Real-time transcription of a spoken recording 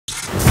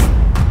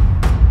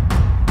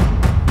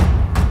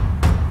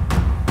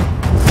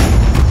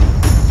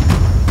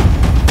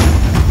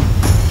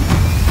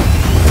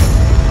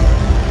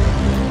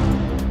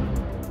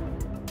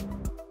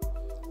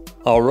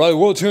Alright,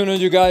 what's going on,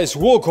 you guys?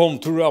 Welcome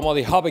to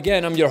R.Madrid Hub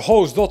again. I'm your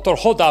host, Dr.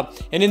 Jota,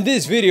 and in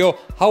this video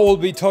I will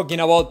be talking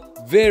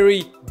about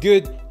very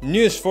good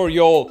news for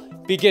y'all,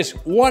 because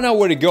 1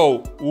 hour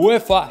ago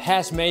UEFA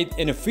has made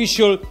an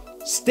official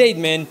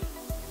statement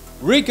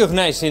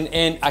recognizing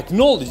and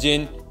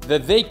acknowledging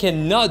that they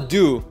cannot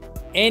do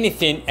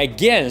anything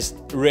against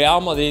Real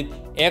Madrid,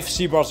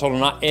 FC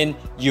Barcelona and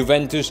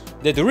Juventus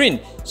de Turin.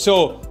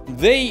 So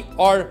they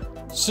are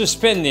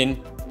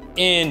suspending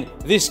and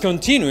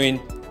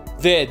discontinuing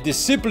the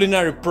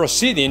disciplinary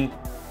proceeding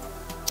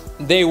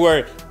they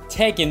were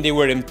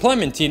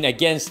implementing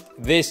against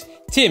these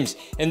teams.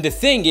 And the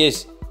thing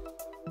is,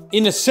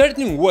 in a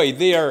certain way,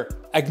 they are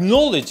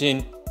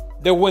acknowledging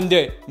that when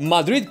the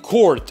Madrid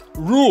court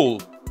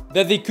ruled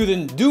that they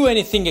couldn't do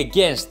anything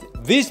against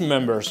these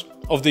members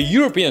of the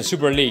European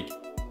Super League,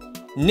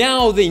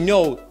 now they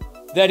know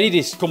that it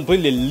is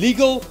completely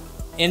legal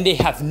and they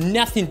have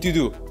nothing to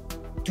do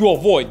to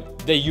avoid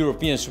the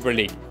European Super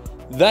League.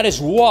 That is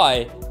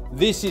why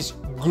this is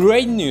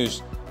great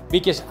news,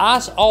 because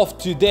as of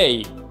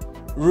today,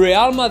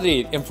 Real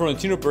Madrid and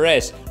Florentino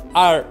Perez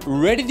are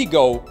ready to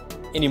go,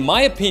 and in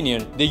my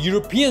opinion, the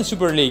European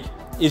Super League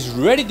is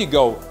ready to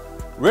go,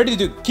 ready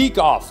to kick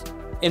off,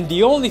 and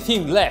the only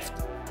thing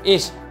left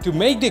is to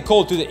make the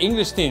call to the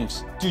English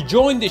teams to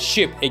join the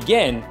ship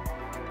again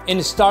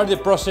and start the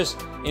process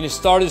and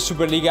start the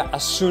Superliga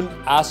as soon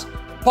as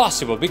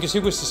possible, because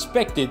it was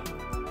expected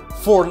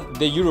for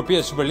the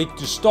European Super League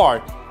to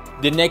start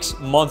the next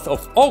month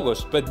of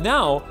August. But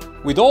now,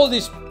 with all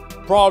these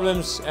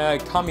problems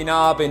coming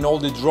up and all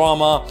the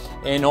drama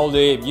and all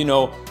the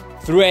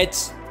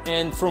threats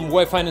and from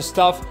UEFA and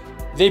stuff,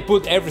 they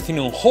put everything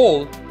on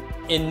hold,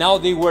 and now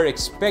they were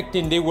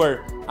expecting, they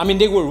were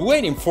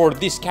waiting for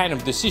this kind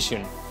of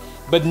decision.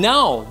 But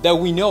now that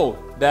we know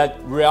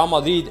that Real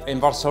Madrid and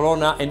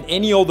Barcelona and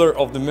any other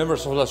of the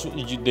members of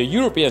the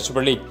European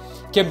Super League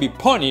can be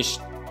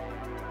punished,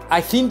 I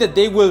think that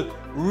they will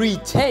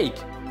retake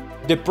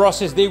the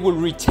process, they will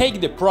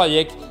retake the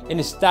project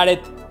and start it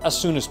as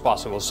soon as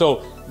possible.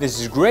 So this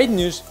is great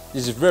news,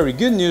 this is very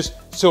good news.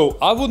 So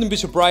I wouldn't be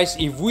surprised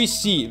if we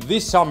see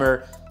this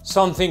summer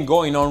something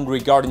going on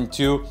regarding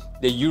to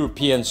the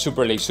European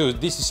Super League. So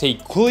this is a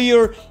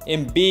clear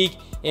and big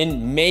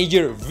and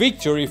major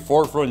victory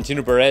for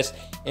Florentino Perez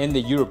and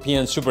the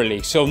European Super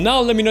League. So now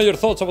let me know your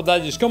thoughts about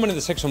that. Just comment in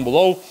the section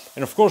below,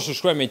 and of course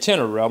subscribe to my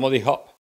channel, R.Madrid Hub.